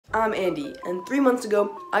I'm Andy, and 3 months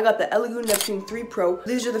ago, I got the Elegoo Neptune 3 Pro.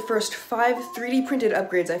 These are the first 5 3D printed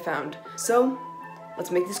upgrades I found. So,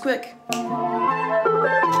 let's make this quick.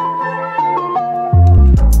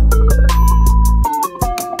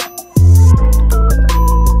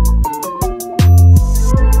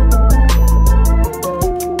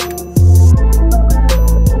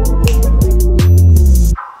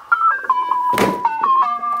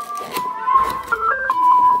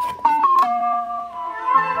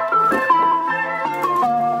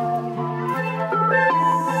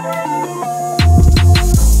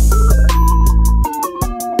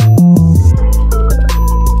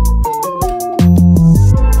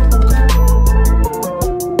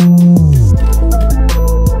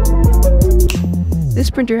 This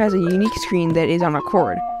printer has a unique screen that is on a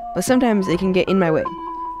cord, but sometimes it can get in my way.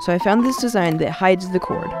 So I found this design that hides the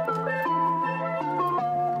cord.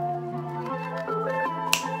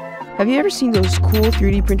 Have you ever seen those cool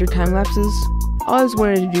 3D printer time lapses? I always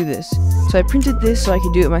wanted to do this, so I printed this so I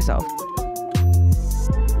could do it myself.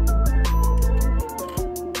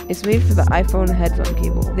 It's made for the iPhone headphone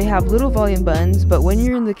cable. They have little volume buttons, but when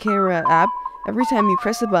you're in the camera app, every time you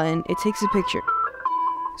press a button, it takes a picture.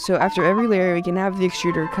 So after every layer, we can have the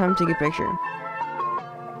extruder come take a picture.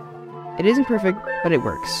 It isn't perfect, but it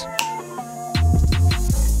works.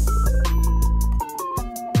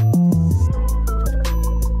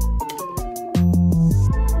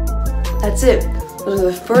 That's it. Those are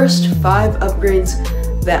the first 5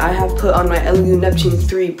 upgrades that I have put on my Elegoo Neptune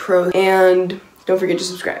 3 Pro, and don't forget to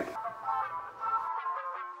subscribe.